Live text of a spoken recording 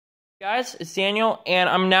Guys, it's Daniel, and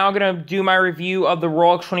I'm now going to do my review of the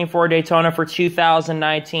Rolex 24 Daytona for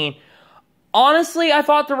 2019. Honestly, I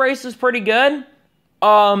thought the race was pretty good.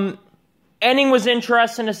 Ending was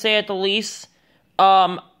interesting to say at the least.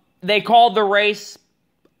 They called the race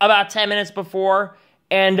about 10 minutes before,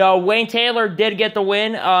 and Wayne Taylor did get the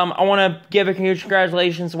win. I want to give a huge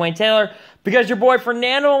congratulations to Wayne Taylor, because your boy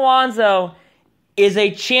Fernando Alonso is a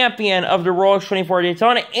champion of the Rolex 24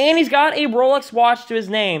 Daytona, and he's got a Rolex watch to his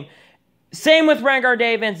name. Same with Rengar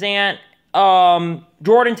Day Van Zant,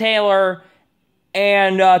 Jordan Taylor,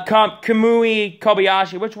 and Kamui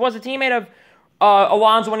Kobayashi, which was a teammate of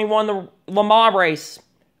Alonso when he won the Le Mans race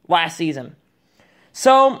last season.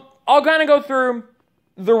 So I'll kind of go through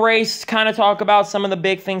the race, kind of talk about some of the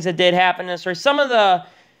big things that did happen in this race, some of the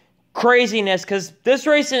craziness, because this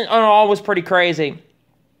race in all was pretty crazy.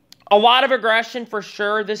 A lot of aggression for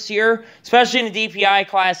sure this year, especially in the DPI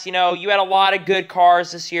class. You know, you had a lot of good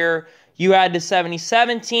cars this year. You had the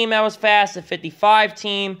 77 team that was fast, the 55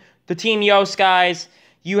 team, the Team Yost guys.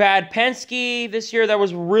 You had Penske this year that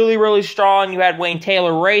was really, really strong. You had Wayne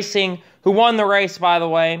Taylor Racing, who won the race, by the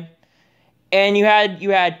way. And you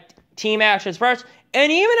had Team Action Express.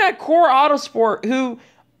 And even at Core Autosport, who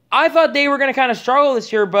I thought they were going to kind of struggle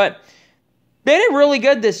this year, but they did really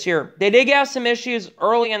good this year. They did have some issues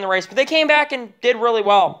early in the race, but they came back and did really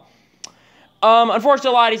well.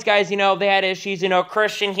 Unfortunately, a lot of these guys, they had issues.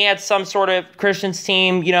 Christian, he had some sort of Christian's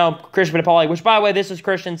team, Christian Fittipaldi, which, by the way, this was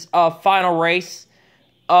Christian's final race.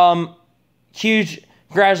 Huge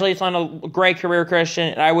congratulations on a great career, Christian,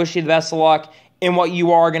 and I wish you the best of luck in what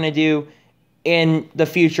you are going to do in the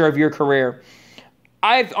future of your career.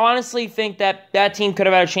 I honestly think that team could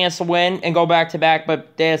have had a chance to win and go back-to-back,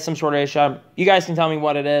 but they had some sort of issue. You guys can tell me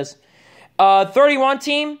what it is. 31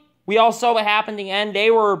 team, we all saw what happened at the end.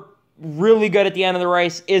 They were really good at the end of the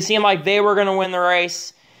race. It seemed like they were going to win the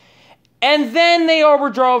race. And then they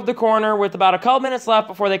overdrove the corner with about a couple minutes left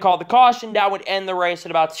before they called the caution. That would end the race with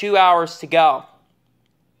about 2 hours to go.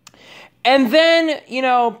 And then,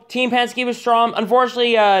 Team Penske was strong.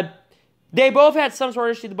 Unfortunately, they both had some sort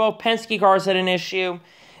of issue. Both Penske cars had an issue.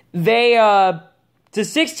 The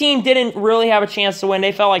 16 didn't really have a chance to win.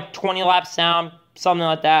 They fell like 20 laps down, something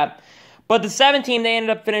like that. But the 17, they ended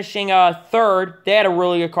up finishing third. They had a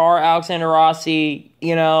really good car. Alexander Rossi,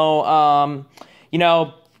 Castro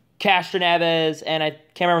Neves, and I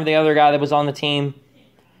can't remember the other guy that was on the team.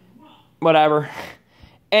 Whatever.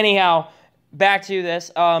 Anyhow, back to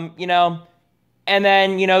this. And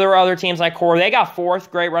then, there were other teams like Core. They got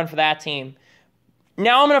fourth. Great run for that team.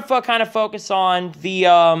 Now I'm going to kind of focus on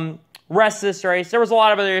the rest of this race. There was a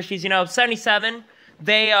lot of other issues. 77,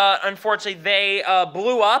 unfortunately, they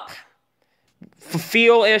blew up.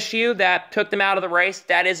 Fuel issue that took them out of the race.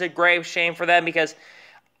 That is a grave shame for them, because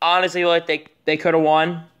honestly, they could have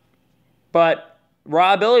won. But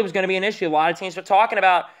reliability was going to be an issue. A lot of teams were talking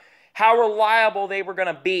about how reliable they were going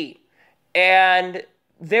to be. And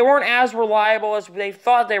they weren't as reliable as they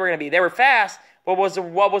thought they were going to be. They were fast, but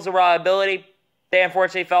what was the reliability? They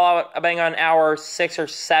unfortunately fell out about on hour 6 or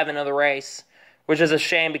 7 of the race, which is a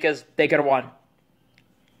shame because they could have won.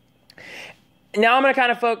 Now I'm going to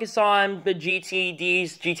kind of focus on the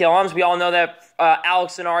GTDs, GTLMs. We all know that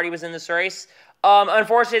Alex Zanardi was in this race.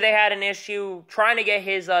 Unfortunately, they had an issue trying to get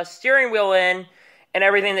his steering wheel in and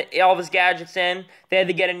everything, all of his gadgets in. They had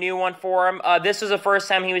to get a new one for him. This was the first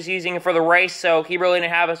time he was using it for the race, so he really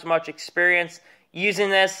didn't have as much experience using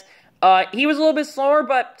this. He was a little bit slower,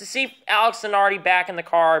 but to see Alex Zanardi back in the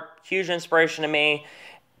car, huge inspiration to me.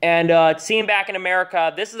 And to see him back in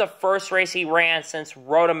America, this is the first race he ran since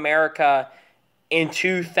Road America in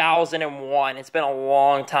 2001. It's been a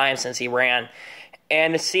long time since he ran.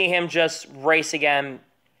 And to see him just race again,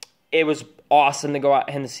 it was awesome to go out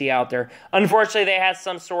and to see out there. Unfortunately, they had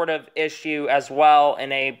some sort of issue as well,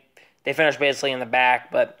 and they finished basically in the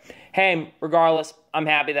back. But, hey, regardless, I'm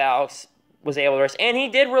happy that Alex was able to race. And he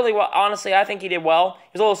did really well. Honestly, I think he did well. He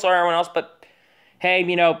was a little slower than everyone else, but, hey,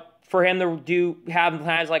 for him to have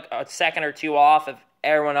times like a second or two off of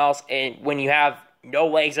everyone else, and when you have no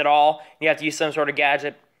legs at all, you have to use some sort of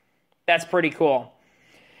gadget, that's pretty cool.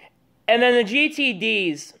 And then the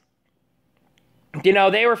GTDs,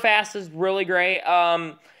 they were fast, is really great.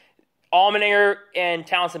 Allmendinger and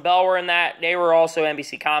Townsend Bell were in that. They were also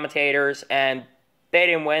NBC commentators, and they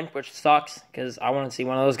didn't win, which sucks, because I want to see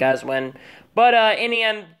one of those guys win. But in the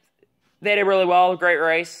end, they did really well. Great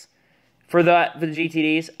race for the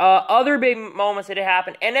GTDs. Other big moments that had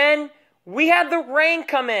happened. And then we had the rain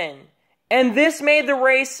come in. And this made the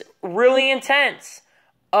race really intense.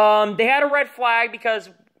 They had a red flag because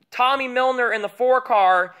Tommy Milner in the 4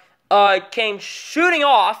 car came shooting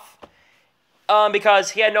off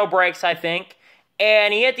because he had no brakes, I think.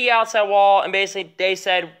 And he hit the outside wall, and basically they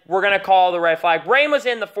said, we're going to call the red flag. Rain was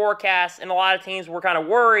in the forecast, and a lot of teams were kind of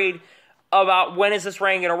worried about when is this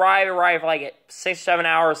rain going to arrive. It arrived like at 6 or 7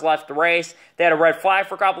 hours left the race. They had a red flag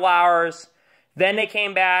for a couple hours. Then they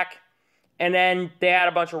came back, and then they had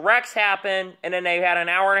a bunch of wrecks happen, and then they had an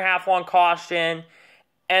hour and a half long caution,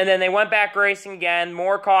 and then they went back racing again.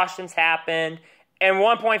 More cautions happened, and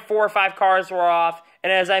 1.45 cars were off.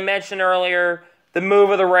 And as I mentioned earlier, the move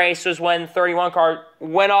of the race was when the 31 car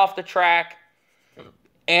went off the track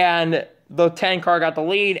and the 10 car got the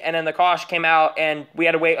lead, and then the caution came out, and we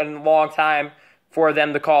had to wait a long time for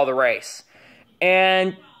them to call the race.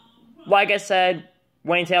 And like I said,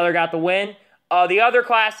 Wayne Taylor got the win. The other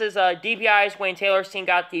classes, DPIs, Wayne Taylor's team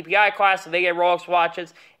got the DPI class, so they get Rolex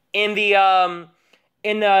watches. In the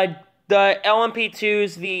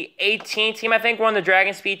LMP2s, the 18 team, I think, won. The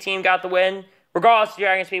Dragon Speed team got the win. Regardless, the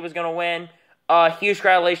Dragon Speed was going to win. Huge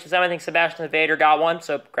congratulations to them. I think Sebastian Vader got one,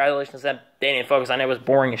 so congratulations to them. They didn't focus on it. It was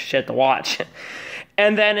boring as shit to watch.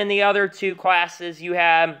 And then in the other two classes, you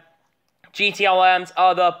have GTLMs.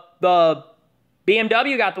 The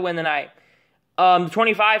BMW got the win tonight. The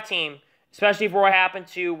 25 team, especially for what happened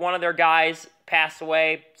to one of their guys passed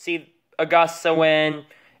away. See Augusta win,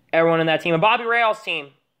 everyone in that team. And Bobby Rails'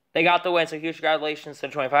 team, they got the win, so huge congratulations to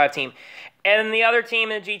the 25 team. And the other team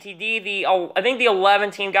in the GTD, I think the 11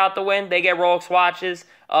 team got the win. They get Rolex watches.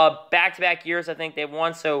 Back-to-back years, I think they've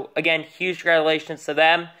won. So, again, huge congratulations to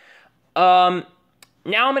them. Now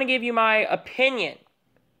I'm going to give you my opinion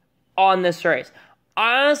on this race.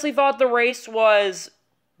 I honestly thought the race was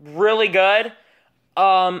really good.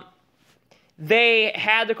 They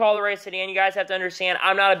had to call the race at the end. You guys have to understand,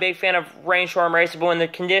 I'm not a big fan of rainstorm racing, but when the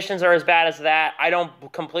conditions are as bad as that, I don't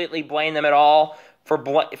completely blame them at all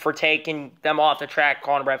for taking them off the track,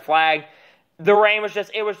 calling a red flag. The rain was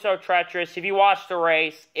it was so treacherous. If you watched the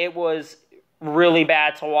race, it was really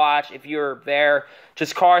bad to watch. If you were there,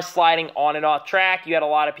 just cars sliding on and off track. You had a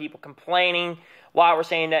lot of people complaining. A lot were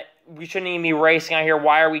saying that we shouldn't even be racing out here.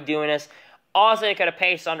 Why are we doing this? Honestly, they could have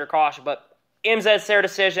paced under caution, but IMSA, it's their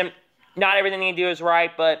decision. Not everything they do is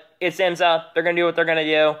right, but it's IMSA. They're going to do what they're going to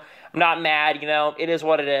do. I'm not mad, It is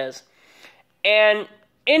what it is. And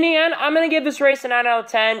in the end, I'm going to give this race a 9 out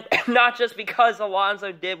of 10, not just because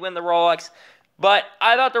Alonso did win the Rolex, but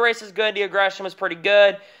I thought the race was good. The aggression was pretty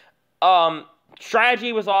good.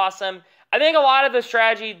 Strategy was awesome. I think a lot of the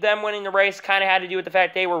strategy, them winning the race, kind of had to do with the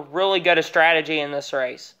fact they were really good at strategy in this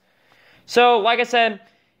race. So, like I said,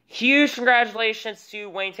 huge congratulations to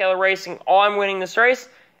Wayne Taylor Racing on winning this race.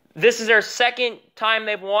 This is their second time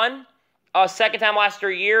they've won. Second time last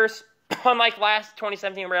 3 years. Unlike last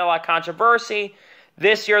 2017, we had a lot of controversy.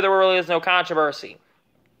 This year, there really is no controversy.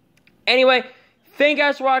 Anyway, thank you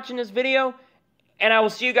guys for watching this video, and I will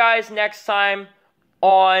see you guys next time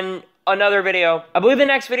on another video. I believe the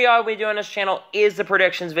next video I'll be doing on this channel is the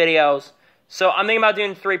predictions videos. So I'm thinking about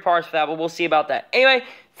doing 3 parts for that, but we'll see about that. Anyway,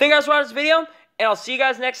 thank you guys for watching this video, and I'll see you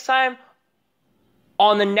guys next time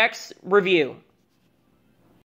on the next review.